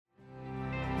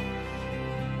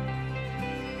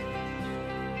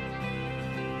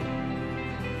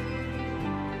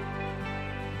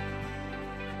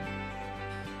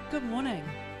Good morning.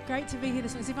 Great to be here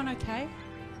this morning. Is everyone okay?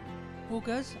 All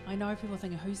good? I know people are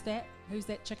thinking, who's that? Who's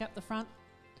that chick up the front?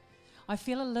 I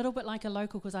feel a little bit like a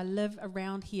local because I live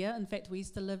around here. In fact, we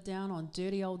used to live down on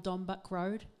dirty old Dombuck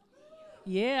Road.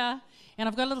 Yeah. And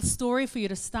I've got a little story for you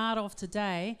to start off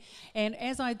today. And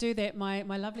as I do that, my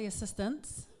lovely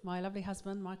assistants, my lovely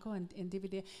husband, Michael, and Debbie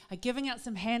there, are giving out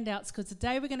some handouts because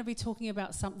today we're going to be talking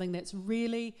about something that's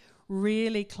really,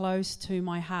 really close to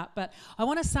my heart. But I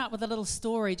want to start with a little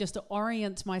story just to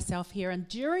orient myself here. And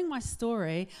during my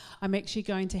story, I'm actually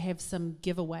going to have some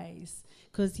giveaways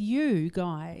because you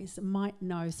guys might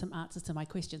know some answers to my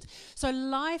questions. So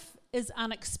life is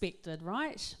unexpected,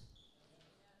 right?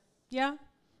 Yeah?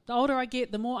 The older I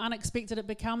get, the more unexpected it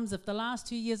becomes. If the last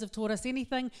 2 years have taught us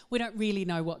anything, we don't really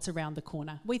know what's around the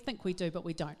corner. We think we do, but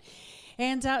we don't.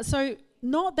 And so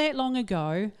not that long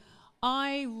ago,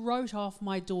 I wrote off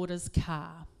my daughter's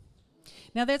car.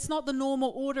 Now, that's not the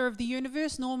normal order of the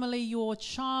universe. Normally, your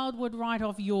child would write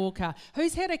off your car.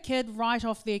 Who's had a kid write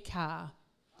off their car?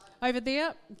 Over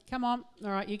there? Come on.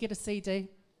 All right, you get a CD.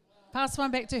 Pass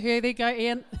one back to her. There you go,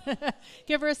 Ian.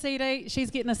 Give her a CD. She's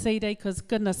getting a CD because,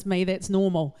 goodness me, that's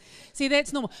normal. See,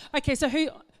 that's normal. Okay, so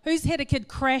who's had a kid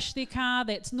crash their car?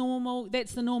 That's normal.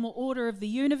 That's the normal order of the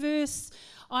universe.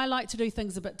 I like to do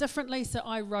things a bit differently, so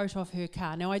I wrote off her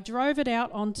car. Now, I drove it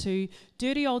out onto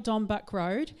dirty old Dombuck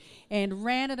Road and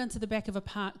ran it into the back of a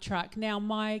parked truck. Now,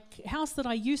 my house that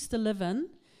I used to live in,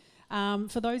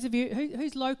 for those of you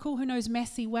who's local, who knows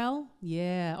Massey well?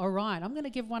 Yeah, all right. I'm going to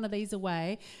give one of these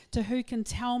away to who can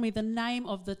tell me the name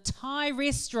of the Thai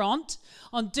restaurant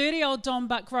on dirty old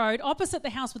Dombuck Road, opposite the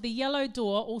house with the yellow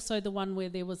door, also the one where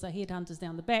there was a headhunters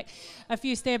down the back, a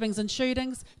few stabbings and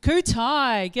shootings. Khoo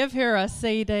Thai, give her a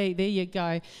CD. There you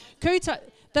go. Khoo Thai,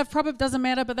 they've probably, doesn't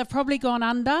matter, but they've probably gone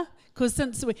under. Because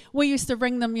since we used to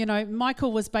ring them, you know,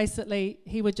 Michael was basically,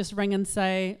 he would just ring and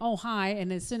say, oh, hi,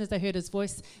 and as soon as they heard his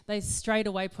voice, they straight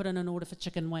away put in an order for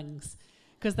chicken wings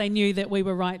because they knew that we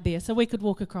were right there, so we could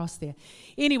walk across there.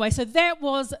 Anyway, so that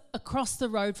was across the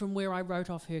road from where I wrote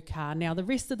off her car. Now, the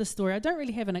rest of the story, I don't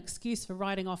really have an excuse for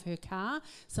writing off her car,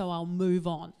 so I'll move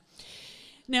on.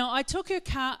 Now, I took her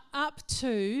car up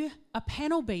to a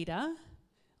panel beater.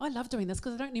 I love doing this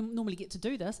because I don't normally get to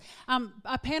do this.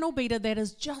 A panel beater that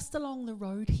is just along the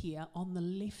road here on the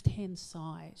left-hand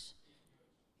side.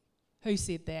 Who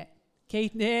said that?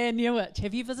 Keith? Yeah, knew it.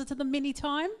 Have you visited them many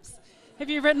times? Have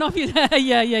you written off your...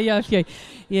 yeah, a few.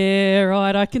 Yeah,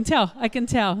 right, I can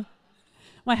tell.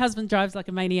 My husband drives like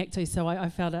a maniac too, so I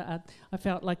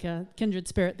felt like a kindred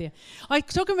spirit there. I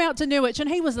took him out to Newitch, and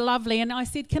he was lovely, and I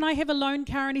said, can I have a loan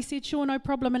car? And he said, sure, no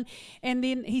problem. And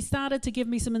then he started to give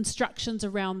me some instructions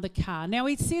around the car. Now,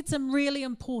 he said some really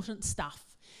important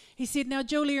stuff. He said, now,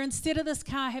 Julia, instead of this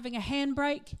car having a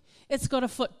handbrake, it's got a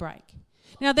foot brake.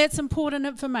 Now, that's important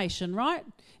information, right?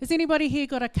 Has anybody here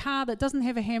got a car that doesn't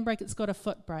have a handbrake, it's got a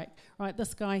foot brake? Right,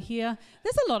 this guy here,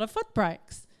 there's a lot of foot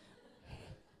brakes.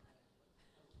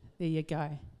 There you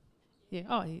go. Yeah.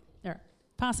 Oh, yeah.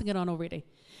 Passing it on already.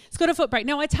 It's got a foot brake.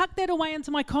 Now, I tucked that away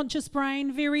into my conscious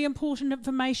brain. Very important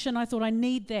information. I thought I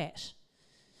need that.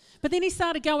 But then he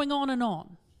started going on and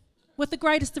on. With the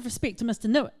greatest of respect to Mr.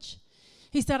 Newitch,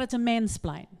 he started to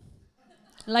mansplain.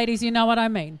 Ladies, you know what I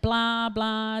mean. Blah,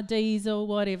 blah, diesel,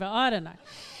 whatever. I don't know.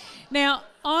 Now,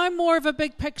 I'm more of a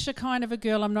big picture kind of a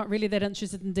girl. I'm not really that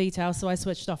interested in detail, so I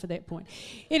switched off at that point.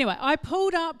 Anyway, I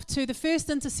pulled up to the first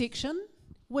intersection,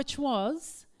 which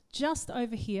was just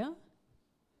over here.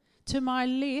 To my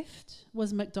left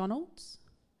was McDonald's.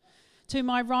 To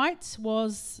my right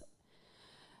was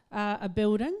a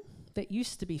building that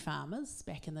used to be Farmers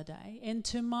back in the day. And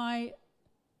to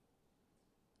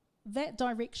that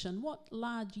direction, what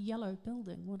large yellow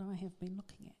building would I have been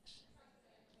looking at?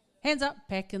 Hands up,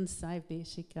 Pack and Save. There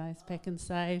she goes, Pack and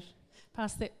Save.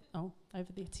 Pass that, over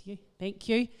there to you. Thank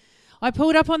you. I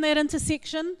pulled up on that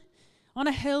intersection on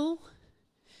a hill.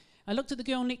 I looked at the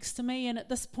girl next to me, and at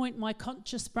this point, my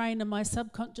conscious brain and my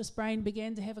subconscious brain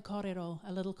began to have a kōrero,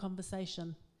 a little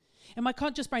conversation. And my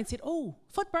conscious brain said, oh,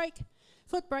 foot brake,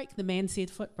 foot brake. The man said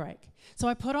foot brake. So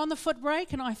I put on the foot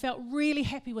brake, and I felt really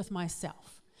happy with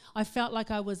myself. I felt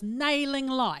like I was nailing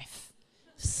life.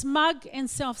 Smug and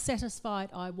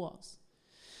self-satisfied I was.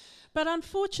 But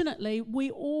unfortunately, we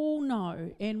all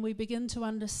know and we begin to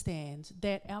understand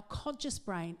that our conscious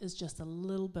brain is just a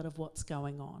little bit of what's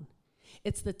going on.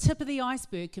 It's the tip of the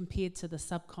iceberg compared to the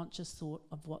subconscious thought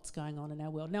of what's going on in our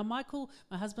world. Now, Michael,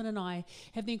 my husband, and I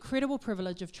have the incredible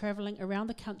privilege of travelling around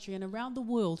the country and around the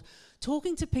world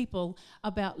talking to people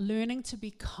about learning to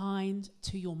be kind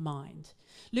to your mind,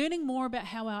 learning more about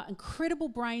how our incredible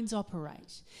brains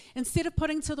operate. Instead of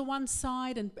putting to the one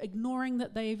side and ignoring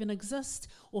that they even exist,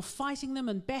 or fighting them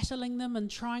and battling them and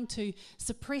trying to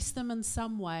suppress them in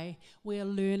some way, we're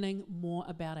learning more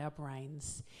about our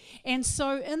brains. And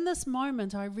so in this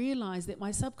moment, I realized that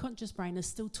my subconscious brain is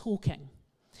still talking.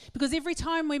 Because every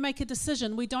time we make a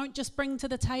decision, we don't just bring to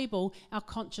the table our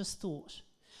conscious thought.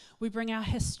 We bring our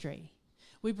history,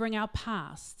 we bring our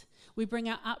past, we bring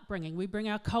our upbringing, we bring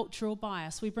our cultural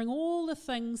bias, we bring all the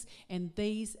things, and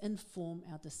these inform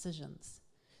our decisions.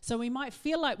 So we might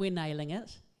feel like we're nailing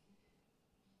it,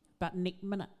 but next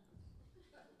minute.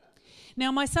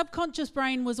 Now, my subconscious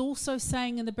brain was also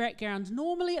saying in the background,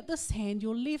 normally at this hand,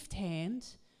 your left hand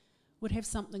would have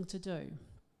something to do.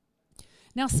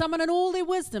 Now, someone in all their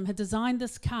wisdom had designed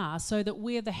this car so that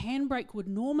where the handbrake would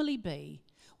normally be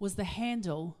was the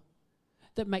handle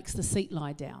that makes the seat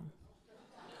lie down.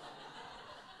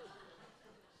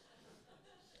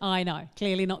 I know,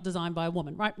 clearly not designed by a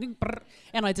woman, right?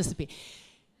 And I disappear.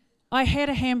 I had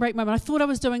a handbrake moment. I thought I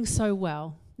was doing so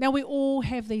well. Now, we all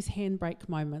have these handbrake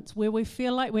moments where we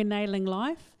feel like we're nailing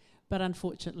life, but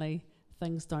unfortunately,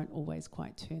 things don't always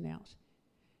quite turn out.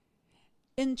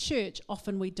 In church,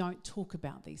 often we don't talk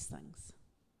about these things.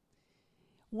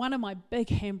 One of my big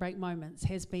handbrake moments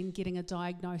has been getting a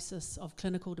diagnosis of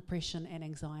clinical depression and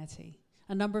anxiety.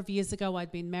 A number of years ago,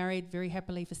 I'd been married very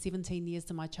happily for 17 years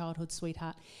to my childhood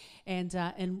sweetheart. And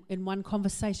in one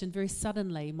conversation, very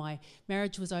suddenly, my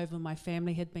marriage was over, my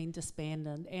family had been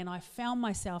disbanded, and I found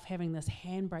myself having this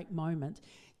handbrake moment,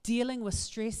 dealing with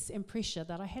stress and pressure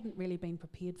that I hadn't really been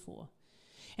prepared for.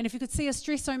 And if you could see a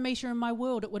stressometer in my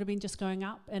world, it would have been just going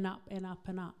up and up and up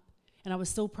and up. And I was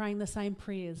still praying the same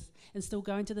prayers and still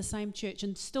going to the same church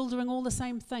and still doing all the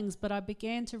same things, but I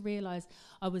began to realize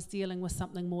I was dealing with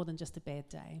something more than just a bad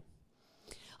day.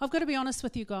 I've got to be honest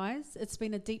with you guys, it's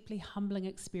been a deeply humbling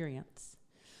experience.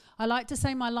 I like to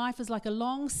say my life is like a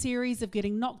long series of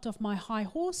getting knocked off my high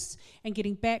horse and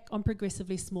getting back on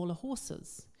progressively smaller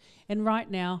horses. And right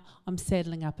now, I'm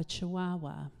saddling up a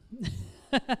Chihuahua.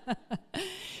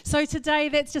 So today,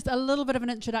 that's just a little bit of an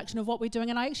introduction of what we're doing.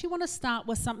 And I actually want to start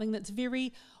with something that's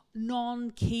very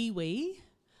non-Kiwi.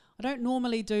 I don't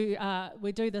normally do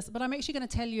this, but I'm actually going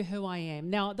to tell you who I am.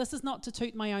 Now, this is not to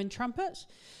toot my own trumpet,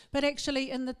 but actually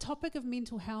in the topic of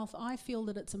mental health, I feel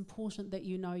that it's important that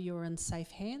you know you're in safe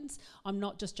hands. I'm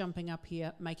not just jumping up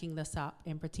here, making this up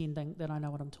and pretending that I know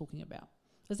what I'm talking about.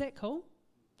 Is that cool?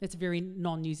 It's very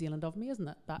non-New Zealand of me, isn't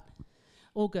it? But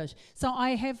all good. So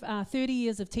I have 30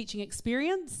 years of teaching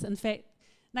experience. In fact,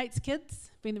 Nate's kids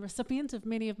been the recipient of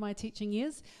many of my teaching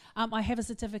years. I have a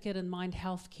certificate in Mind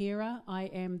Health Carer. I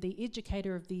am the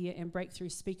Educator of the Year and Breakthrough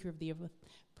Speaker of the Year with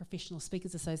Professional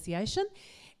Speakers Association.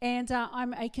 And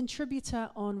I'm a contributor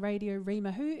on Radio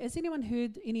Rima. Has anyone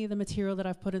heard any of the material that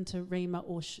I've put into Rima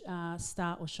or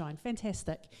Star or Shine?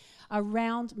 Fantastic.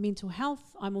 Around mental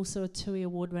health, I'm also a TUI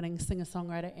award-winning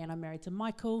singer-songwriter, and I'm married to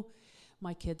Michael.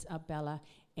 My kids are Bella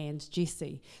and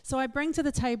Jessie. So I bring to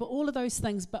the table all of those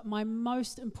things, but my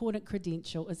most important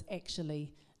credential is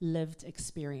actually lived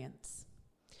experience.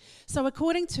 So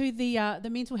according to the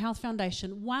Mental Health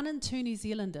Foundation, 1 in 2 New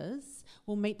Zealanders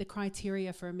will meet the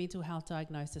criteria for a mental health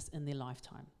diagnosis in their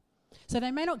lifetime. So they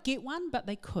may not get one, but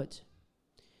they could.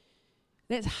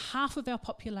 That's half of our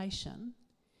population,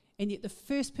 and yet the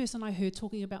first person I heard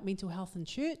talking about mental health in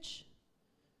church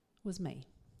was me.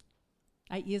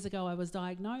 8 years ago, I was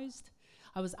diagnosed.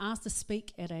 I was asked to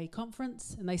speak at a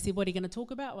conference, and they said, "What are you going to talk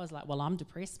about?" I was like, "Well, I'm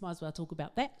depressed. Might as well talk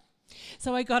about that."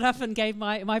 So I got up and gave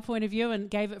my point of view and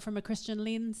gave it from a Christian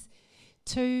lens.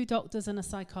 2 doctors and a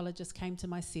psychologist came to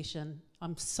my session.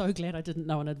 I'm so glad I didn't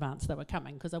know in advance they were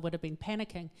coming, because I would have been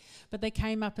panicking. But they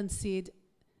came up and said,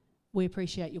 "We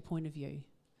appreciate your point of view."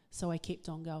 So I kept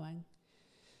on going.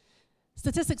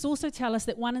 Statistics also tell us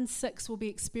that 1 in 6 will be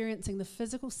experiencing the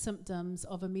physical symptoms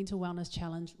of a mental wellness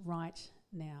challenge right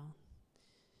now.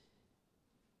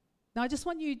 Now, I just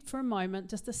want you for a moment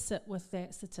just to sit with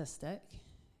that statistic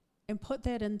and put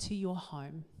that into your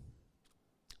home.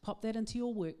 Pop that into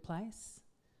your workplace.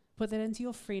 Put that into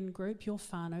your friend group, your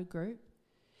whānau group,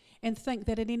 and think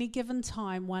that at any given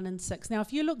time, 1 in 6. Now,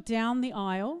 if you look down the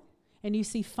aisle and you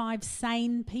see 5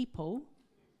 sane people,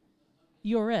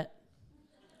 you're it.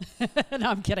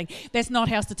 No, I'm kidding. That's not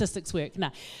how statistics work.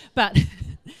 No, but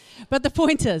the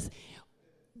point is,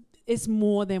 it's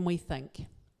more than we think.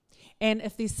 And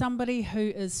if there's somebody who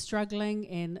is struggling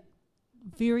and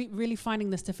really finding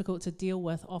this difficult to deal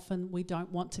with, often we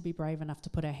don't want to be brave enough to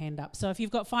put our hand up. So if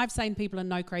you've got 5 sane people and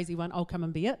no crazy one, I'll come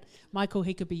and be it. Michael,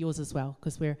 he could be yours as well,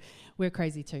 because we're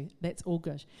crazy too. That's all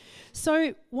good.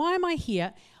 So why am I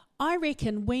here? I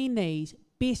reckon we need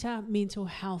better mental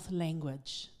health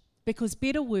language, because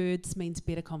better words means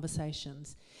better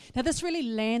conversations. Now, this really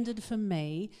landed for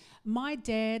me. My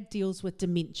dad deals with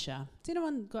dementia. Has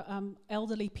anyone got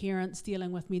elderly parents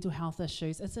dealing with mental health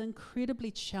issues? It's an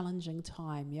incredibly challenging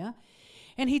time, yeah?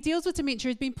 And he deals with dementia.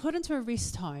 He's been put into a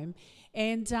rest home,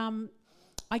 and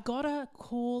I got a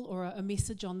call or a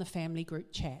message on the family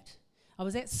group chat. I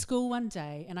was at school one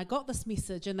day and I got this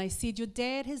message, and they said, your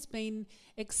dad has been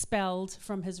expelled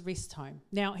from his rest home.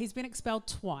 Now, he's been expelled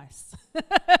twice.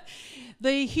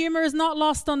 The humour is not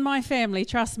lost on my family,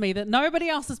 trust me, that nobody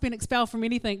else has been expelled from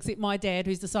anything except my dad,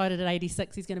 who's decided at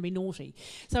 86 he's going to be naughty.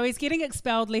 So he's getting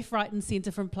expelled left, right and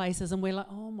centre from places, and we're like,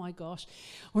 oh my gosh,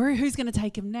 who's going to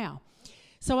take him now?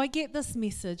 So I get this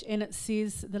message, and it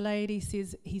says, the lady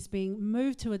says he's being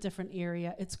moved to a different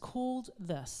area. It's called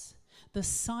this, the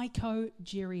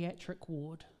psycho-geriatric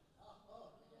ward.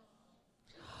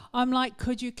 I'm like,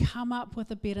 could you come up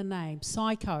with a better name?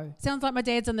 Psycho. Sounds like my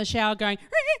dad's in the shower going,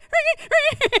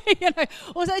 you know.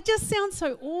 Also, it just sounds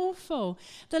so awful.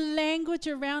 The language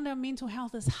around our mental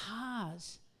health is hard.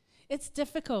 It's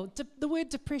difficult. The word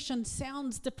depression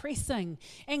sounds depressing.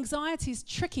 Anxiety is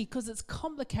tricky because it's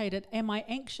complicated. Am I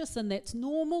anxious and that's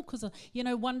normal because,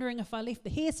 wondering if I left the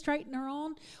hair straightener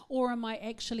on? Or am I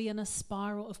actually in a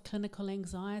spiral of clinical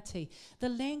anxiety? The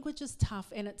language is tough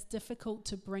and it's difficult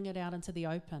to bring it out into the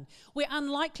open. We're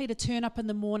unlikely to turn up in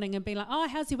the morning and be like, oh,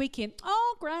 how's your weekend?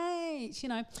 Oh, great.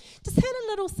 Just had a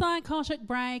little psychotic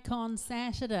break on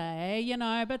Saturday,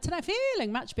 but today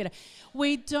feeling much better.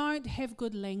 We don't have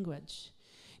good language.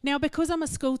 Now, because I'm a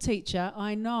school teacher,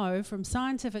 I know from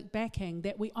scientific backing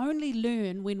that we only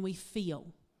learn when we feel.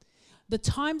 The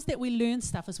times that we learn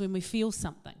stuff is when we feel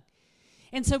something.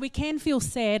 And so we can feel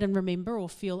sad and remember, or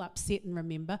feel upset and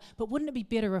remember, but wouldn't it be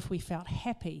better if we felt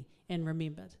happy and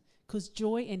remembered? Because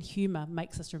joy and humour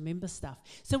makes us remember stuff.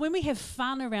 So when we have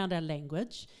fun around our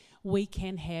language, we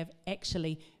can have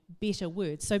actually better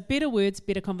words. So better words,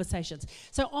 better conversations.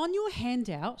 So on your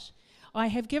handout, I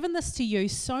have given this to you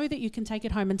so that you can take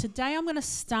it home. And today I'm going to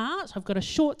start. I've got a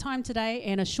short time today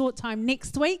and a short time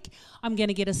next week. I'm going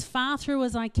to get as far through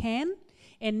as I can.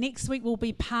 And next week will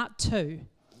be part 2.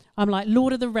 I'm like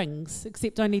Lord of the Rings,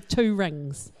 except only 2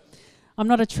 rings. I'm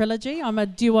not a trilogy, I'm a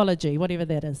duology, whatever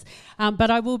that is. But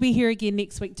I will be here again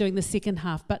next week doing the second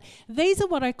half. But these are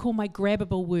what I call my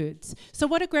grabbable words. So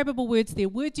what are grabbable words? They're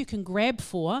words you can grab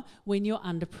for when you're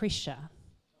under pressure.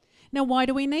 Now, why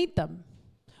do we need them?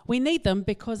 We need them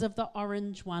because of the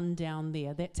orange one down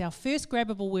there. That's our first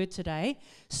grabbable word today.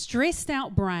 Stressed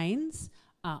out brains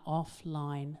are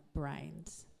offline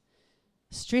brains.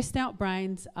 Stressed out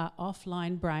brains are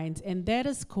offline brains, and that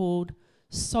is called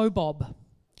SOBOB.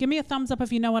 Give me a thumbs up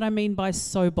if you know what I mean by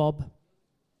SOBOB.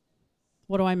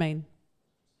 What do I mean?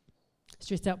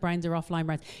 Stressed out brains are offline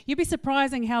brains. You'd be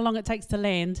surprising how long it takes to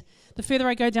land. The further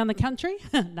I go down the country,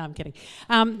 no, I'm kidding.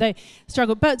 They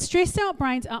struggle. But stressed out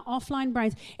brains are offline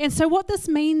brains. And so what this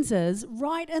means is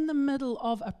right in the middle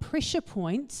of a pressure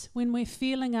point, when we're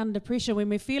feeling under pressure, when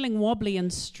we're feeling wobbly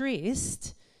and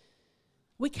stressed,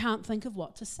 we can't think of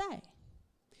what to say.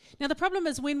 Now, the problem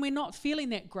is when we're not feeling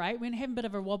that great, when we're having a bit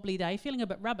of a wobbly day, feeling a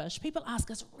bit rubbish, people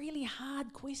ask us really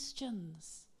hard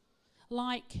questions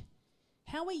like,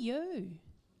 how are you?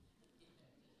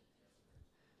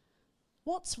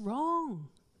 What's wrong?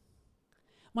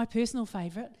 My personal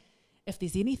favourite, if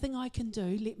there's anything I can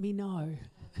do, let me know.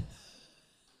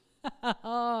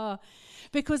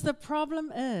 Because the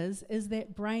problem is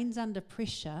that brains under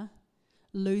pressure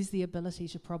lose the ability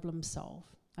to problem solve.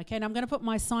 Okay, and I'm going to put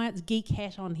my science geek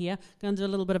hat on here. I'm going to do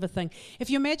a little bit of a thing. If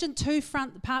you imagine 2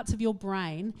 front parts of your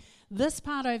brain, this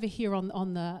part over here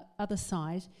on the other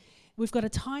side, we've got a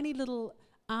tiny little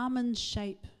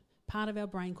almond-shaped part of our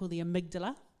brain called the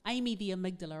amygdala. Amy the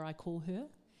amygdala, I call her.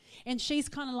 And she's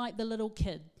kind of like the little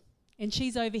kid. And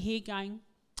she's over here going,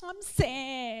 I'm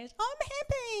sad, I'm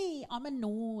happy, I'm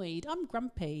annoyed, I'm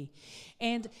grumpy.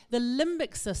 And the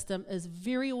limbic system is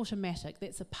very automatic.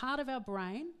 That's a part of our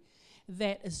brain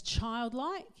that is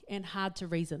childlike and hard to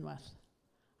reason with.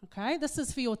 Okay, this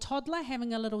is for your toddler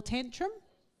having a little tantrum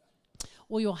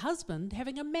or your husband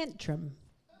having a mantrum.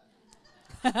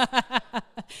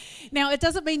 Now, it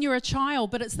doesn't mean you're a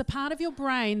child, but it's the part of your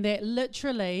brain that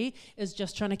literally is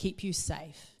just trying to keep you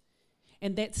safe.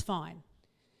 And that's fine.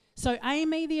 So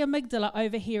Amy, the amygdala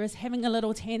over here, is having a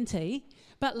little tanty,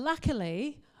 but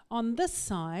luckily on this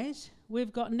side,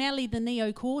 we've got Nellie, the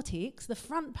neocortex, the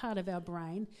front part of our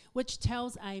brain, which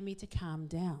tells Amy to calm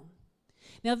down.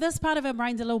 Now, this part of our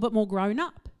brain's a little bit more grown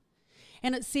up,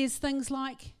 and it says things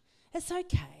like, it's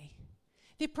okay.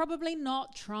 They're probably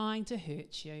not trying to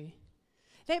hurt you.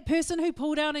 That person who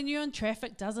pulled out on you in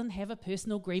traffic doesn't have a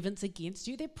personal grievance against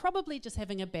you. They're probably just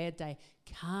having a bad day.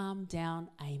 Calm down,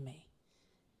 Amy.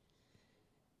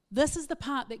 This is the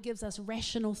part that gives us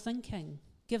rational thinking,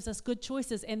 gives us good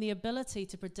choices and the ability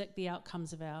to predict the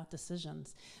outcomes of our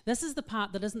decisions. This is the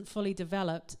part that isn't fully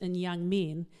developed in young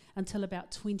men until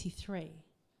about 23.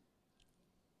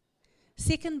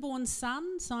 Second-born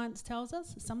son, science tells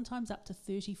us, sometimes up to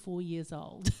 34 years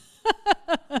old.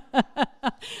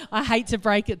 I hate to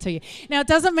break it to you. Now, it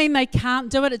doesn't mean they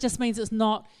can't do it. It just means it's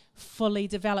not fully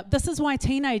developed. This is why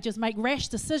teenagers make rash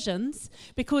decisions,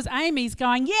 because Amy's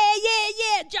going,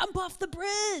 yeah, jump off the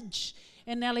bridge.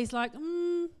 And Nellie's like,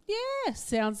 yeah,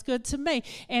 sounds good to me.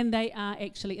 And they are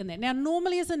actually in that. Now,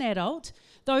 normally as an adult,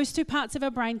 those two parts of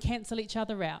our brain cancel each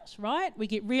other out, right? We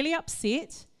get really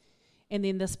upset, and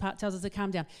then this part tells us to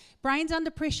calm down. Brains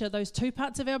under pressure, those two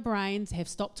parts of our brains have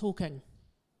stopped talking.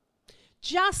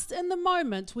 Just in the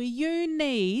moment where you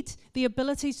need the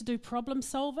ability to do problem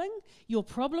solving, your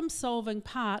problem solving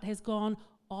part has gone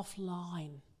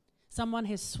offline. Someone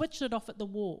has switched it off at the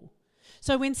wall.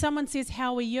 So when someone says,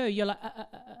 how are you? You're like,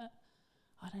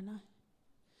 I don't know.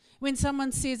 When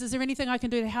someone says, is there anything I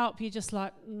can do to help? You're just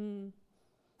like,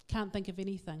 can't think of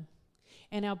anything.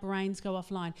 And our brains go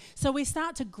offline. So we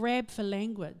start to grab for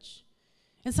language.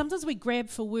 And sometimes we grab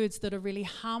for words that are really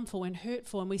harmful and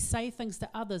hurtful, and we say things to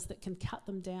others that can cut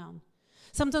them down.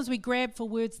 Sometimes we grab for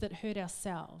words that hurt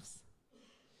ourselves.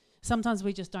 Sometimes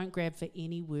we just don't grab for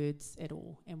any words at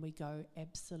all, and we go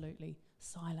absolutely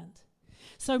silent.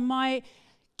 So my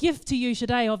gift to you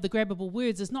today of the grabbable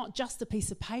words is not just a piece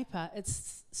of paper,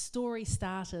 it's story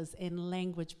starters and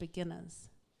language beginners.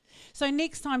 So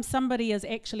next time somebody is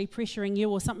actually pressuring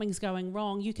you or something's going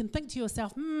wrong, you can think to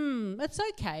yourself, it's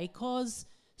okay, because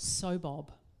so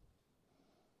Bob.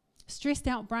 Stressed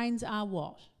out brains are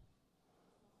what?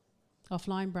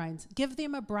 Offline brains. Give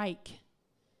them a break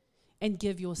and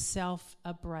give yourself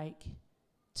a break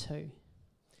too.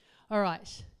 All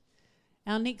right,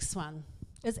 our next one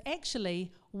is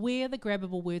actually where the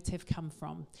grabbable words have come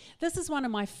from. This is one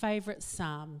of my favourite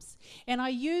psalms, and I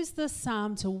use this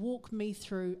psalm to walk me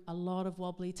through a lot of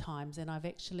wobbly times, and I've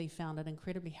actually found it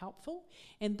incredibly helpful,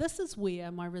 and this is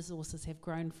where my resources have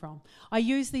grown from. I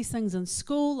use these things in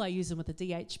school, I use them with the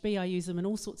DHB, I use them in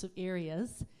all sorts of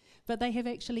areas, but they have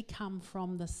actually come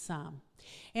from this psalm.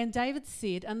 And David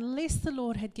said, unless the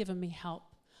Lord had given me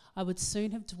help, I would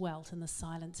soon have dwelt in the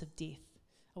silence of death.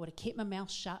 I would have kept my mouth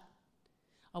shut.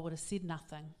 I would have said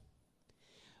nothing.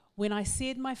 When I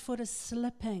said my foot is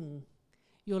slipping,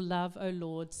 your love, O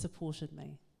Lord, supported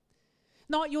me.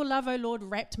 Not your love, O Lord,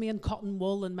 wrapped me in cotton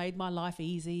wool and made my life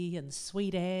easy and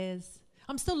sweet as.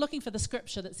 I'm still looking for the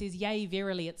scripture that says, yea,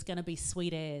 verily, it's going to be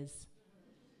sweet as.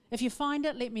 If you find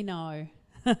it, let me know.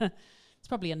 It's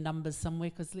probably in Numbers somewhere,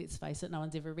 because let's face it, no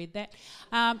one's ever read that.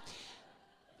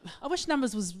 I wish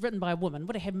Numbers was written by a woman.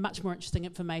 Would have had much more interesting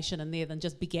information in there than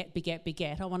just begat, begat,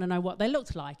 begat. I want to know what they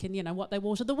looked like and, what they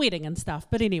wore to the wedding and stuff.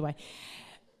 But anyway,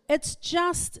 it's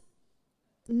just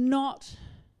not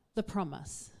the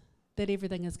promise that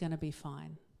everything is going to be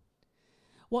fine.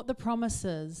 What the promise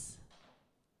is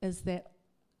that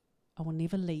I will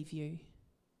never leave you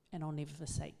and I'll never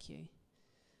forsake you.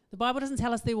 The Bible doesn't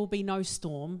tell us there will be no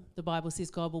storm. The Bible says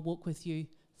God will walk with you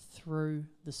through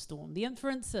the storm. The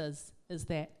inference is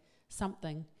that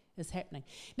something is happening.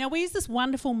 Now, we use this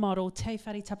wonderful model, Te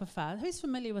Whare Tapawhā. Who's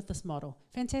familiar with this model?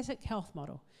 Fantastic health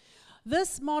model.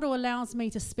 This model allows me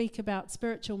to speak about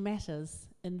spiritual matters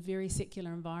in very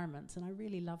secular environments, and I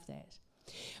really love that.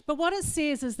 But what it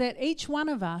says is that each one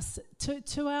of us,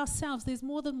 to ourselves, there's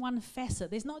more than one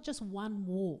facet. There's not just one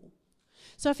wall.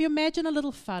 So if you imagine a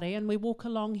little whare, and we walk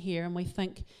along here and we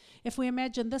think, if we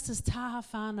imagine this is taha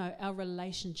whānau, our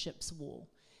relationships wall.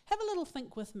 Have a little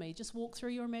think with me. Just walk through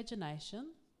your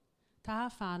imagination.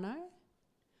 Taha whānau.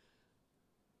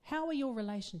 How are your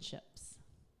relationships?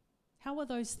 How are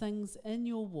those things in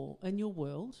your wall, in your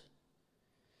world?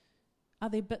 Are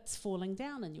there bits falling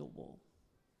down in your wall?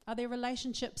 Are there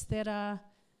relationships that are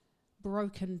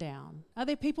broken down? Are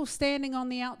there people standing on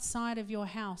the outside of your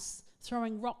house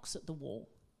throwing rocks at the wall?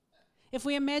 If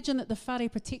we imagine that the whare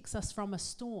protects us from a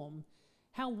storm,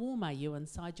 how warm are you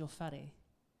inside your whare?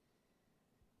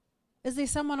 Is there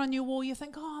someone on your wall you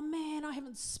think, oh man, I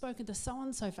haven't spoken to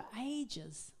so-and-so for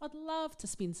ages. I'd love to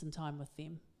spend some time with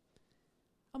them.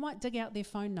 I might dig out their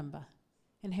phone number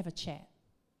and have a chat.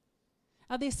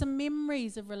 Are there some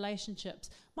memories of relationships?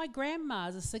 My grandma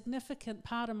is a significant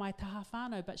part of my taha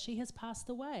whānau, but she has passed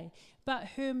away. But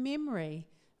her memory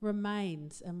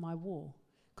remains in my wall,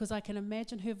 because I can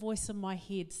imagine her voice in my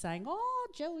head saying, "Oh,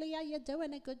 Julia, you're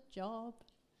doing a good job."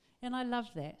 And I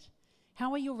love that.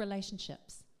 How are your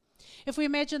relationships? If we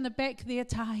imagine the back there,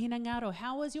 tahina ngaro,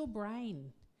 how is your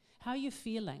brain? How are you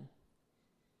feeling?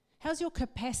 How's your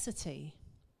capacity?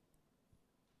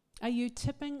 Are you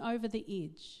tipping over the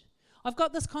edge? I've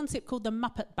got this concept called the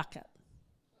Muppet bucket.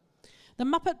 The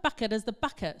Muppet bucket is the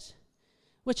bucket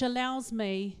which allows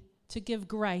me to give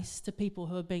grace to people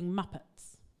who are being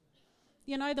Muppets.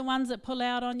 You know, the ones that pull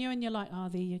out on you and you're like, "Oh,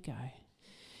 there you go."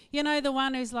 You know, the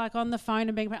one who's like on the phone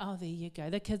and being, "Oh, there you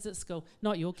go." The kids at school,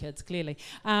 not your kids, clearly.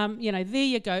 You know, there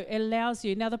you go. It allows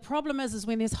you. Now, the problem is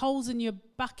when there's holes in your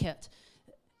bucket,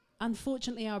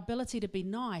 unfortunately, our ability to be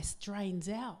nice drains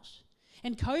out.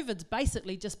 And COVID's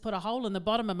basically just put a hole in the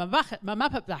bottom of my bucket, my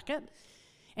Muppet bucket,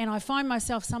 and I find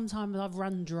myself sometimes I've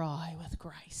run dry with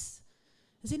grace.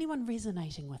 Is anyone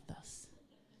resonating with this?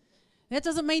 That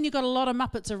doesn't mean you've got a lot of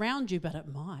Muppets around you, but it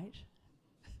might.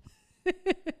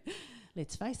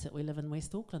 Let's face it, we live in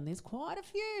West Auckland. There's quite a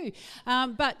few.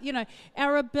 But, you know,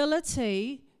 our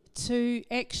ability to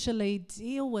actually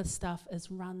deal with stuff is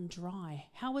run dry.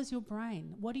 How is your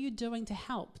brain? What are you doing to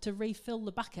help to refill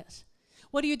the bucket?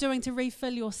 What are you doing to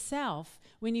refill yourself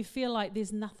when you feel like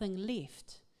there's nothing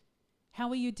left? How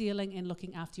are you dealing and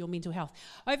looking after your mental health?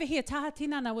 Over here, taha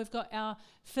tinana, we've got our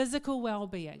physical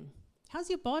well-being. How's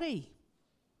your body?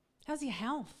 How's your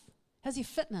health? How's your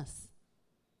fitness?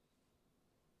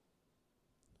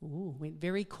 Ooh, went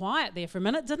very quiet there for a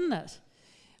minute, didn't it?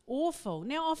 Awful.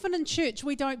 Now, often in church,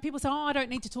 people say, "Oh, I don't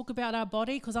need to talk about our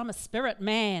body because I'm a spirit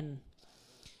man."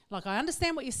 Like, I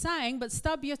understand what you're saying, but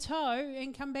stub your toe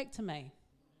and come back to me.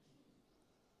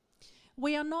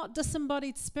 We are not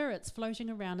disembodied spirits floating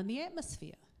around in the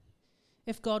atmosphere.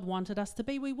 If God wanted us to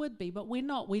be, we would be, but we're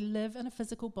not. We live in a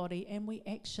physical body, and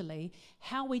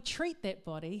how we treat that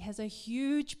body has a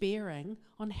huge bearing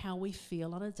on how we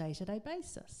feel on a day-to-day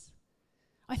basis.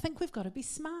 I think we've got to be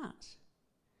smart.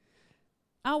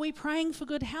 Are we praying for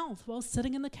good health while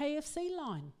sitting in the KFC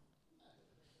line?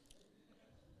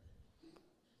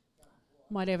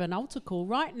 Might have an altar call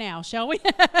right now, shall we?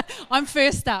 I'm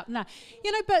first up. No,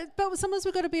 you know, but sometimes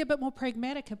we've got to be a bit more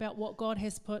pragmatic about what God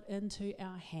has put into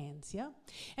our hands, yeah?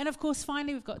 And of course,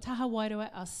 finally, we've got Taha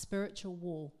Wairua, our spiritual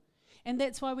wall. And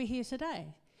that's why we're here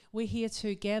today. We're here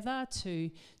to gather,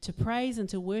 to praise and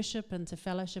to worship and to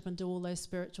fellowship and do all those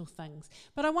spiritual things.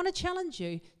 But I want to challenge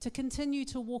you to continue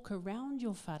to walk around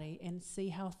your whare and see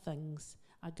how things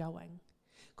are going.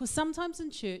 Because sometimes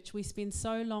in church we spend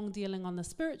so long dealing on the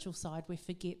spiritual side we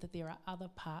forget that there are other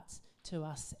parts to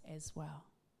us as well.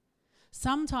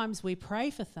 Sometimes we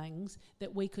pray for things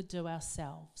that we could do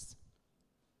ourselves.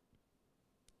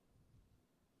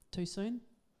 Too soon?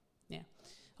 Yeah.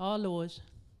 Oh Lord,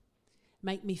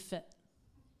 make me fit.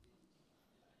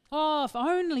 Oh, if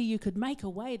only you could make a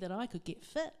way that I could get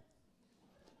fit.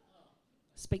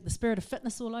 Speak the spirit of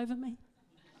fitness all over me.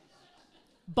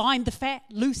 Bind the fat,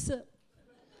 loose it.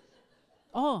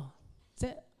 Oh,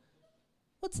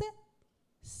 what's that?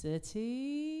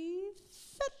 City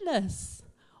Fitness.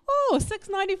 Oh,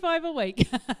 $6.95 a week.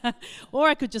 Or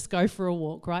I could just go for a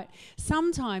walk, right?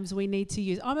 Sometimes we need to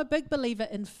use, I'm a big believer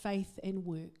in faith and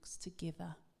works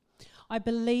together. I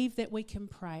believe that we can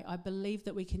pray. I believe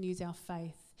that we can use our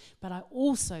faith. But I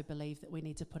also believe that we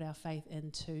need to put our faith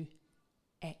into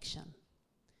action.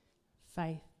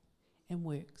 Faith and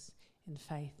works, and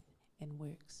faith and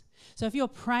works. So if you're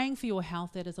praying for your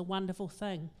health, that is a wonderful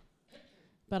thing.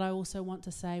 But I also want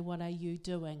to say, what are you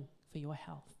doing for your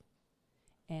health?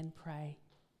 And pray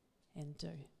and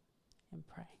do and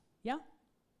pray. Yeah?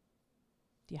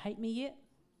 Do you hate me yet?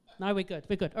 No, we're good.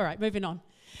 We're good. All right, moving on.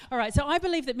 All right, so I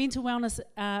believe that mental wellness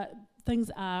things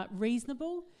are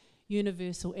reasonable,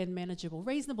 universal, and manageable.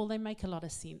 Reasonable, they make a lot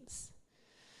of sense.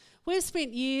 We've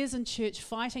spent years in church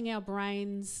fighting our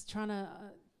brains, trying to,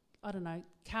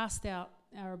 cast out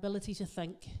our ability to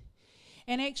think.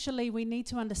 And actually, we need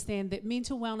to understand that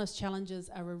mental wellness challenges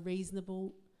are a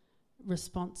reasonable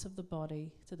response of the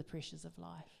body to the pressures of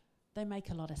life. They make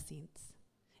a lot of sense.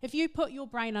 If you put your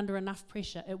brain under enough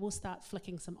pressure, it will start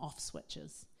flicking some off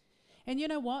switches. And you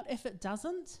know what? If it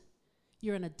doesn't,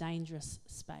 you're in a dangerous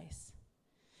space.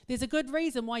 There's a good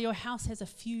reason why your house has a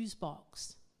fuse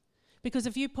box. Because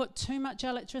if you put too much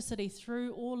electricity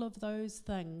through all of those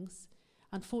things,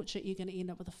 unfortunately, you're going to end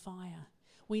up with a fire.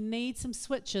 We need some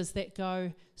switches that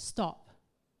go stop,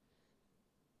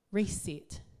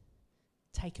 reset,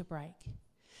 take a break.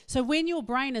 So when your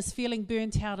brain is feeling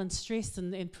burnt out and stressed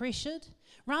and pressured,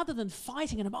 rather than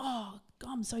fighting and, oh, God,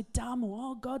 I'm so dumb, or,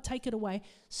 oh, God, take it away,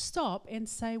 stop and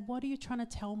say, what are you trying to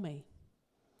tell me?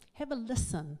 Have a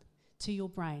listen to your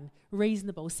brain.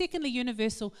 Reasonable. Secondly,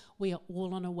 universal, we are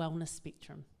all on a wellness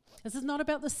spectrum. This is not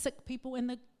about the sick people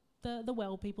and the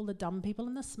well people, the dumb people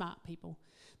and the smart people.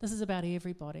 This is about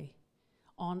everybody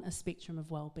on a spectrum of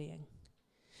well-being.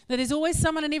 That there's always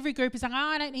someone in every group who's saying,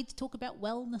 I don't need to talk about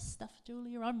wellness stuff,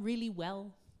 Julia, I'm really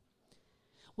well.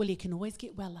 Well, you can always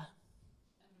get weller.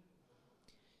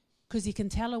 Because you can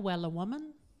tell a weller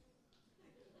woman.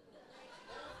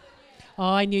 Oh,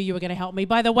 I knew you were going to help me.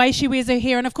 By the way she wears her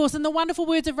hair, and of course, in the wonderful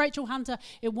words of Rachel Hunter,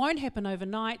 it won't happen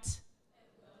overnight.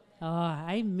 Oh,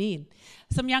 amen.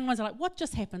 Some young ones are like, what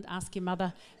just happened? Ask your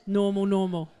mother.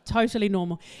 Normal, totally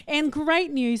normal. And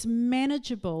great news,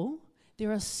 manageable.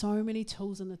 There are so many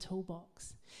tools in the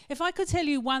toolbox. If I could tell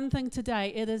you one thing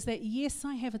today, it is that yes,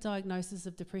 I have a diagnosis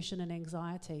of depression and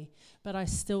anxiety, but I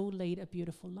still lead a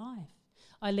beautiful life.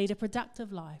 I lead a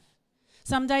productive life.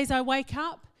 Some days I wake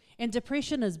up and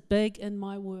depression is big in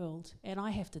my world, and I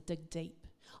have to dig deep.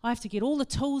 I have to get all the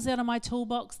tools out of my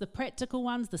toolbox, the practical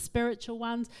ones, the spiritual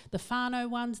ones, the whānau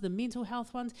ones, the mental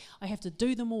health ones. I have to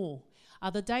do them all.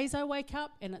 Other days I wake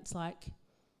up and it's like,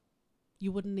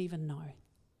 you wouldn't even know.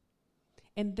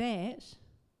 And that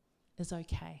is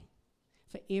okay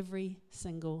for every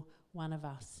single one of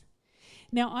us.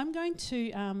 Now I'm going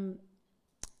to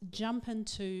jump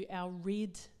into our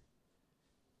red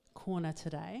corner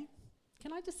today.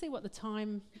 Can I just see what the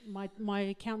time,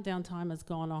 my countdown time has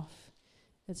gone off.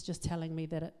 It's just telling me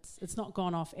that it's not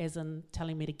gone off as in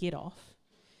telling me to get off.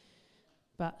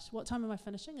 But what time am I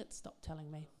finishing? It stopped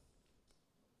telling me.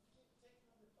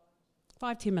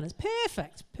 5-10 minutes.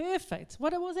 Perfect.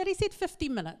 What was that? He said 50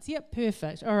 minutes. Yep,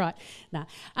 perfect. All right. Now,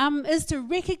 is to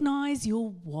recognise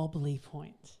your wobbly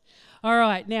point. All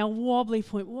right, now wobbly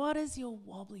point. What is your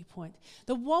wobbly point?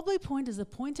 The wobbly point is the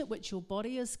point at which your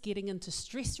body is getting into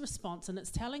stress response, and it's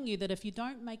telling you that if you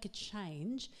don't make a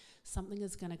change, something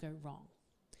is going to go wrong.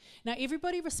 Now,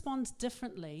 everybody responds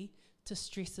differently to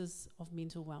stresses of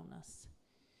mental wellness.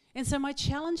 And so my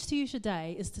challenge to you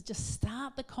today is to just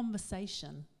start the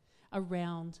conversation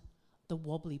around the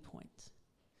wobbly point.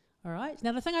 All right?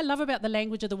 Now, the thing I love about the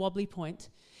language of the wobbly point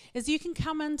is you can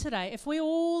come in today. If we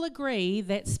all agree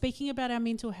that speaking about our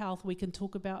mental health, we can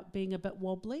talk about being a bit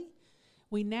wobbly,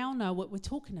 we now know what we're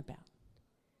talking about.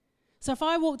 So if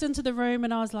I walked into the room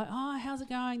and I was like, oh, how's it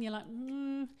going? You're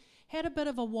like, had a bit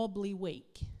of a wobbly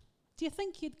week. Do you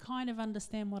think you'd kind of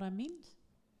understand what I meant?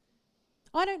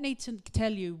 I don't need to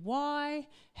tell you why,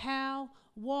 how,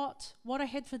 what I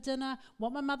had for dinner,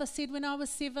 what my mother said when I was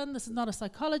 7. This is not a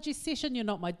psychology session. You're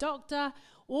not my doctor.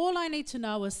 All I need to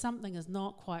know is something is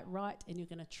not quite right and you're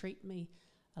going to treat me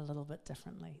a little bit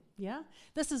differently. Yeah?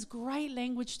 This is great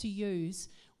language to use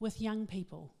with young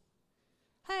people.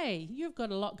 Hey, you've got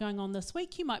a lot going on this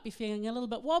week. You might be feeling a little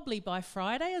bit wobbly by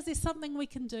Friday. Is there something we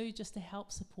can do just to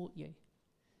help support you?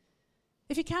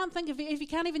 If you can't think of it, if you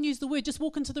can't even use the word, just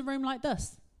walk into the room like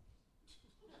this.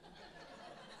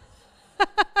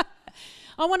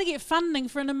 I want to get funding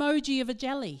for an emoji of a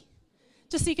jelly.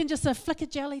 Just so you can just flick a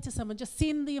jelly to someone. Just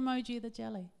send the emoji of the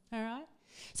jelly. All right?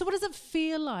 So what does it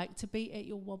feel like to be at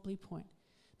your wobbly point?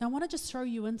 Now I want to just throw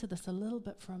you into this a little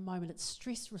bit for a moment. It's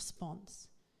stress response.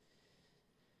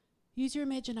 Use your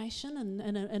imagination,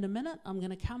 and in a minute I'm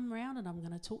going to come round and I'm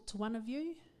going to talk to one of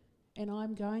you, and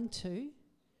I'm going to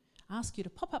ask you to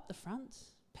pop up the front,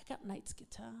 pick up Nate's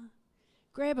guitar,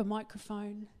 grab a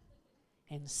microphone,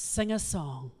 and sing a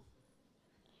song.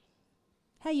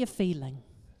 How you feeling?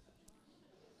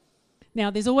 Now,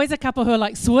 there's always a couple who are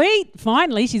like, sweet,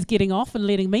 finally she's getting off and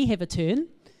letting me have a turn.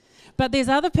 But there's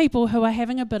other people who are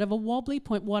having a bit of a wobbly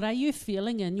point. What are you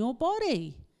feeling in your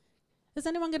body? Is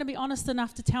anyone going to be honest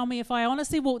enough to tell me if I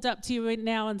honestly walked up to you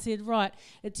now and said, right,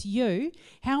 it's you,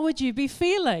 how would you be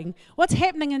feeling? What's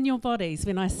happening in your bodies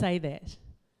when I say that?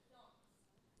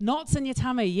 Knots in your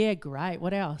tummy. Yeah, great.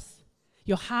 What else?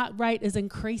 Your heart rate is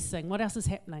increasing. What else is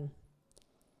happening?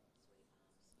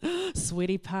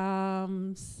 Sweaty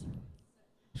palms.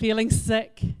 Feeling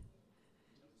sick.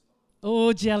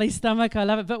 Oh, jelly stomach. I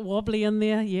love it. A bit wobbly in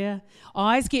there. Yeah.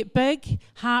 Eyes get big.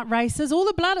 Heart races. All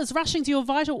the blood is rushing to your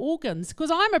vital organs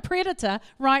because I'm a predator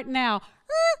right now.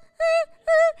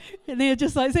 And they're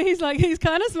just like, so he's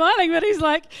kind of smiling, but he's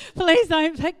like, please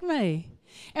don't pick me.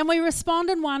 And we respond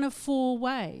in one of 4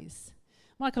 ways.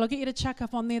 Michael, I'll get you to chuck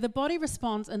up on there. The body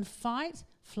responds in fight,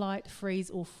 flight, freeze,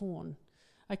 or fawn.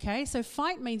 Okay, so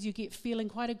fight means you get feeling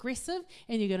quite aggressive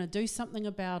and you're going to do something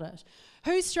about it.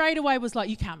 Who straight away was like,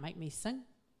 you can't make me sing?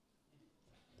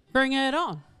 Bring it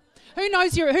on. Who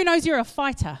knows you're a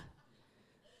fighter?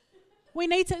 We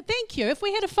need to, thank you. If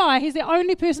we had a fire, he's the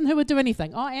only person who would do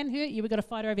anything. Oh, and her, we've got a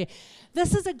fighter over here.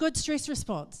 This is a good stress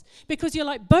response because you're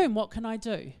like, boom, what can I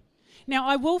do? Now,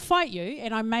 I will fight you,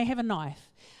 and I may have a knife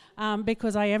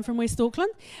because I am from West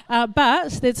Auckland, but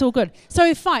that's all good.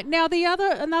 So fight. Now,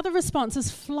 another response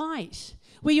is flight,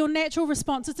 where your natural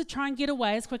response is to try and get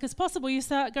away as quick as possible. You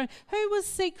start going, who was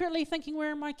secretly thinking,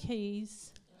 where are my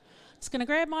keys? Just going to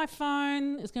grab my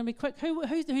phone. It's going to be quick.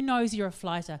 Who knows you're a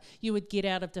flighter? You would get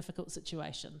out of difficult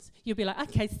situations. You'd be like,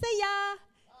 okay, see ya.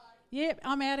 Yep,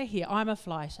 I'm out of here. I'm a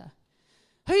flighter.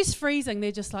 Who's freezing?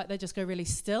 They just go really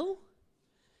still.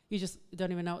 You just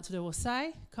don't even know what to do or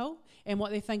say. Cool. And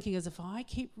what they're thinking is, if I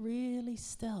keep really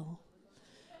still,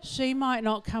 she might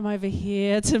not come over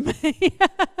here to me.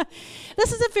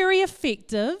 This is a very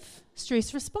effective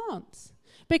stress response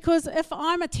because if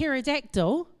I'm a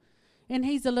pterodactyl, and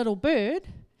he's a little bird,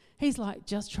 he's like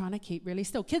just trying to keep really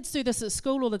still. Kids do this at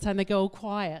school all the time. They go all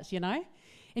quiet,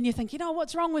 And you think,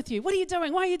 what's wrong with you? What are you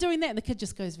doing? Why are you doing that? And the kid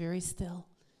just goes very still.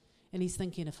 And he's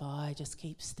thinking, if I just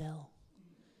keep still,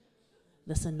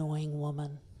 this annoying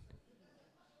woman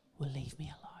will leave me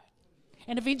alone.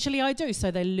 And eventually I do,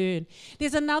 so they learn.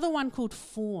 There's another one called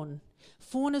fawn.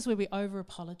 Fawn is where we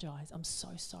over-apologize. I'm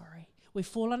so sorry. We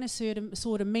fall on a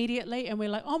sword immediately and we're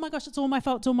like, oh my gosh, it's all my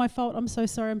fault, I'm so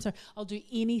sorry, I'll do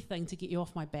anything to get you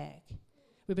off my back.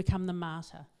 We become the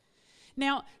martyr.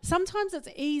 Now, sometimes it's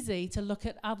easy to look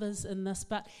at others in this,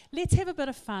 but let's have a bit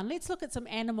of fun. Let's look at some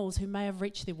animals who may have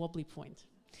reached their wobbly point.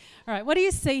 All right, what do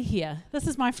you see here? This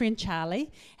is my friend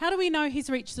Charlie. How do we know he's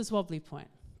reached his wobbly point?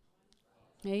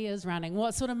 He is running.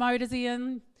 What sort of mode is he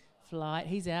in? Flight.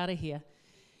 He's out of here.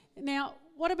 Now,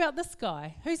 what about this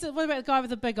guy? What about the guy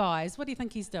with the big eyes? What do you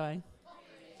think he's doing?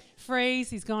 Freeze.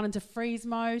 He's gone into freeze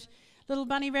mode. Little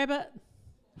bunny rabbit.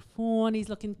 Fawn. He's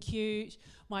looking cute.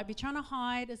 Might be trying to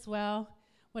hide as well.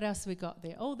 What else have we got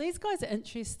there? Oh, these guys are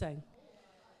interesting.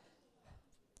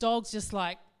 Dog's just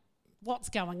like, what's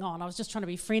going on? I was just trying to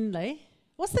be friendly.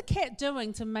 What's the cat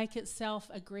doing to make itself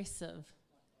aggressive?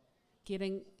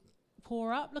 Getting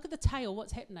paw up. Look at the tail.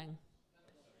 What's happening?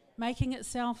 Making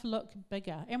itself look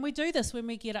bigger. And we do this when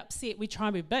we get upset. We try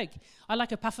and be big. I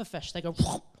like a pufferfish. They go,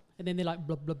 and then they're like,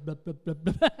 blah, blah, blah, blah,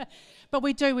 blah, blah. But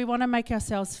we want to make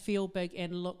ourselves feel big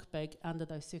and look big under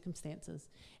those circumstances.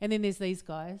 And then there's these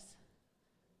guys.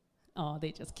 Oh,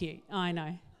 they're just cute. I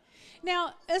know.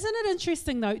 Now, isn't it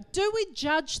interesting, though? Do we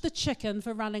judge the chicken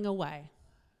for running away?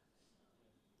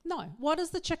 No. Why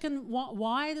does the chicken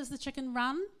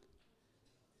run?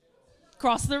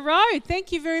 Cross the road.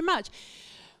 Thank you very much.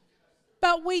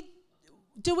 But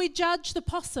do we judge the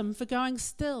possum for going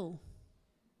still?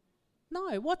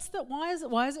 No. Why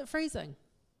is it freezing?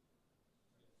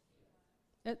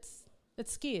 It's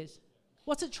scared.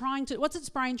 What's its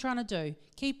brain trying to do?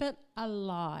 Keep it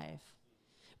alive.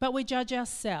 But we judge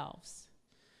ourselves.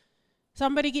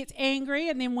 Somebody gets angry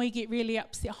and then we get really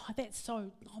upset.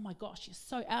 Oh my gosh, you're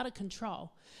so out of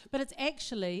control. But it's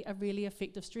actually a really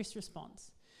effective stress response.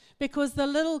 Because the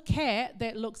little cat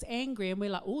that looks angry and we're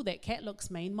like, oh, that cat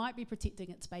looks mean, might be protecting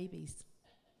its babies.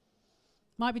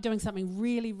 Might be doing something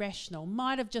really rational.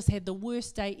 Might have just had the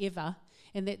worst day ever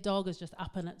and that dog is just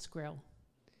up in its grill.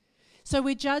 So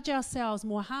we judge ourselves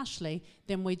more harshly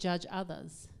than we judge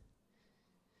others.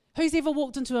 Who's ever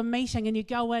walked into a meeting and you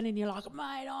go in and you're like,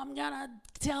 mate, I'm going to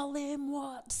tell them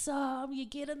what's up. You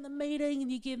get in the meeting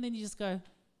and then you just go,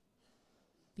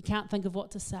 you can't think of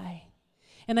what to say.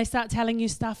 And they start telling you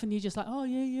stuff and you're just like, oh,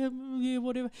 yeah,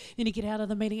 whatever. Then you get out of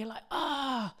the meeting, you're like,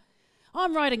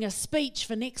 I'm writing a speech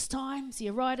for next time. So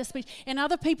you write a speech. And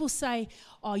other people say,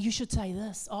 oh, you should say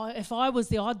this. Oh, if I was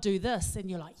there, I'd do this. And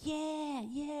you're like, yeah.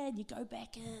 And you go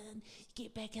back in. You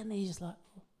get back in there, you're just like,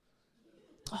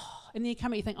 oh. And then you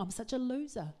come out, you think, I'm such a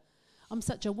loser. I'm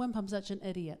such a wimp. I'm such an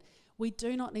idiot. We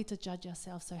do not need to judge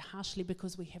ourselves so harshly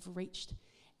because we have reached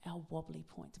our wobbly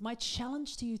point. My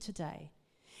challenge to you today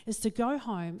is to go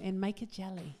home and make a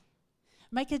jelly.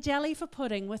 Make a jelly for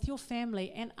pudding with your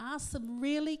family and ask some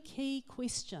really key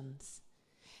questions.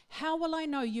 How will I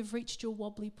know you've reached your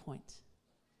wobbly point?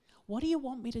 What do you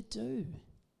want me to do?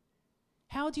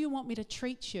 How do you want me to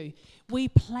treat you? We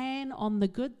plan on the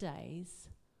good days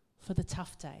for the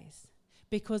tough days.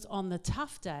 Because on the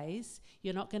tough days,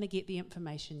 you're not going to get the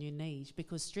information you need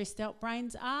because stressed out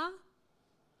brains are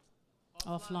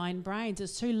offline brains.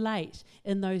 It's too late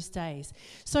in those days.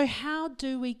 So how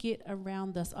do we get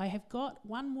around this? I have got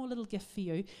one more little gift for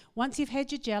you. Once you've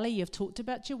had your jelly, you've talked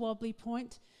about your wobbly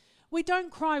point. We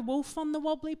don't cry wolf on the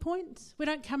wobbly point. We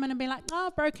don't come in and be like, oh,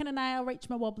 I've broken a nail, reached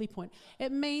my wobbly point.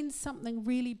 It means something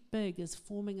really big is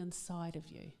forming inside of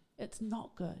you. It's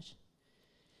not good.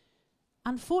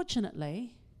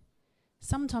 Unfortunately,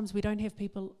 sometimes we don't have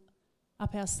people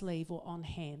up our sleeve or on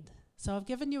hand. So I've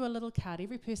given you a little card.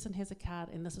 Every person has a card,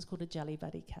 and this is called a Jelly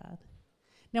Buddy card.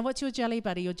 Now, what's your Jelly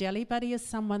Buddy? Your Jelly Buddy is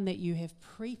someone that you have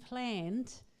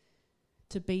pre-planned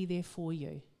to be there for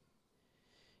you.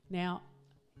 Now,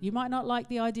 you might not like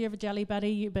the idea of a Jelly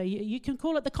Buddy, but you can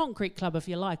call it the Concrete Club if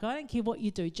you like. I don't care what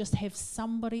you do. Just have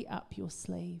somebody up your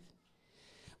sleeve.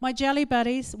 My Jelly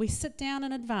Buddies, we sit down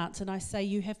in advance and I say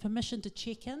you have permission to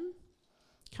check in,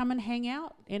 come and hang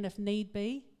out, and if need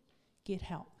be, get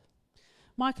help.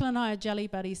 Michael and I are Jelly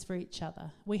Buddies for each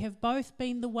other. We have both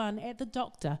been the one at the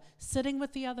doctor, sitting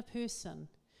with the other person,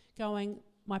 going,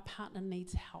 my partner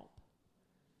needs help.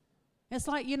 It's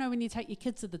like, you know, when you take your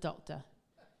kids to the doctor.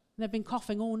 They've been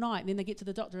coughing all night, and then they get to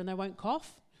the doctor and they won't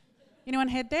cough. Anyone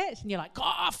had that? And you're like,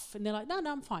 cough! And they're like, no,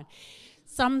 I'm fine.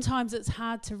 Sometimes it's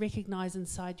hard to recognize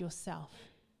inside yourself.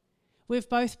 We've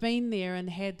both been there and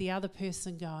had the other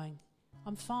person going,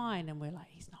 I'm fine. And we're like,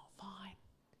 he's not fine.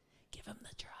 Give him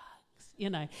the drugs.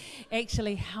 You know,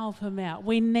 actually help him out.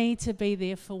 We need to be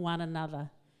there for one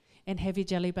another. And have your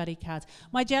Jelly Buddy cards.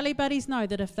 My Jelly Buddies know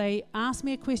that if they ask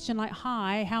me a question like,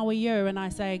 hi, how are you? And I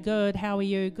say, good, how are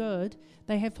you? Good.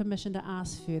 They have permission to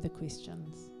ask further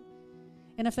questions.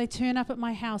 And if they turn up at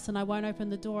my house and I won't open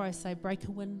the door, I say, break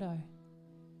a window.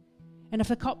 And if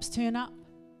the cops turn up,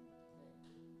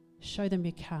 show them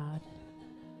your card.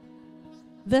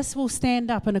 This will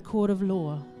stand up in a court of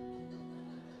law.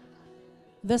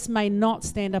 This may not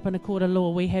stand up in a court of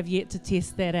law. We have yet to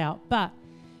test that out. But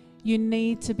you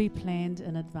need to be planned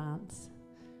in advance.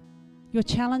 Your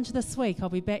challenge this week, I'll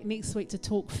be back next week to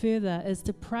talk further, is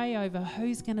to pray over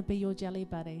who's going to be your Jelly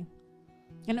Buddy.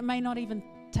 And it may not even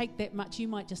take that much. You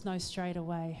might just know straight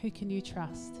away. Who can you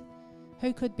trust?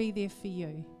 Who could be there for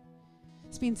you?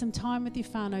 Spend some time with your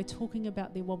whānau talking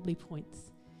about their wobbly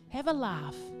points. Have a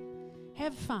laugh.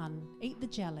 Have fun. Eat the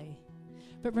jelly.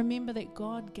 But remember that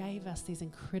God gave us these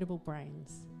incredible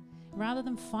brains. Rather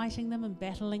than fighting them and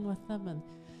battling with them and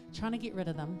trying to get rid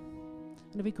of them,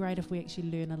 it'd be great if we actually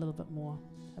learn a little bit more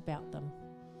about them.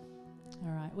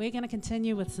 All right, we're going to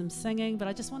continue with some singing, but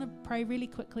I just want to pray really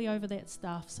quickly over that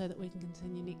stuff so that we can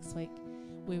continue next week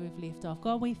where we've left off.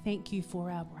 God, we thank you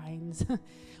for our brains.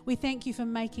 We thank you for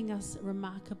making us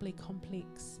remarkably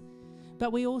complex,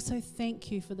 but we also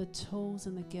thank you for the tools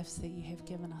and the gifts that you have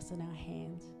given us in our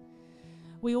hand.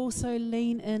 We also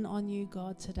lean in on you,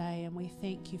 God, today, and we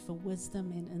thank you for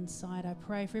wisdom and insight. I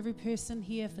pray for every person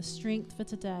here for strength for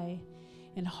today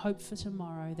and hope for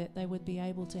tomorrow, that they would be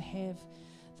able to have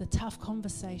the tough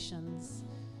conversations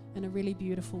in a really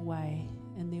beautiful way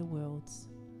in their worlds.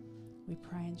 We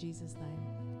pray in Jesus'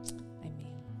 name.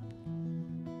 Amen.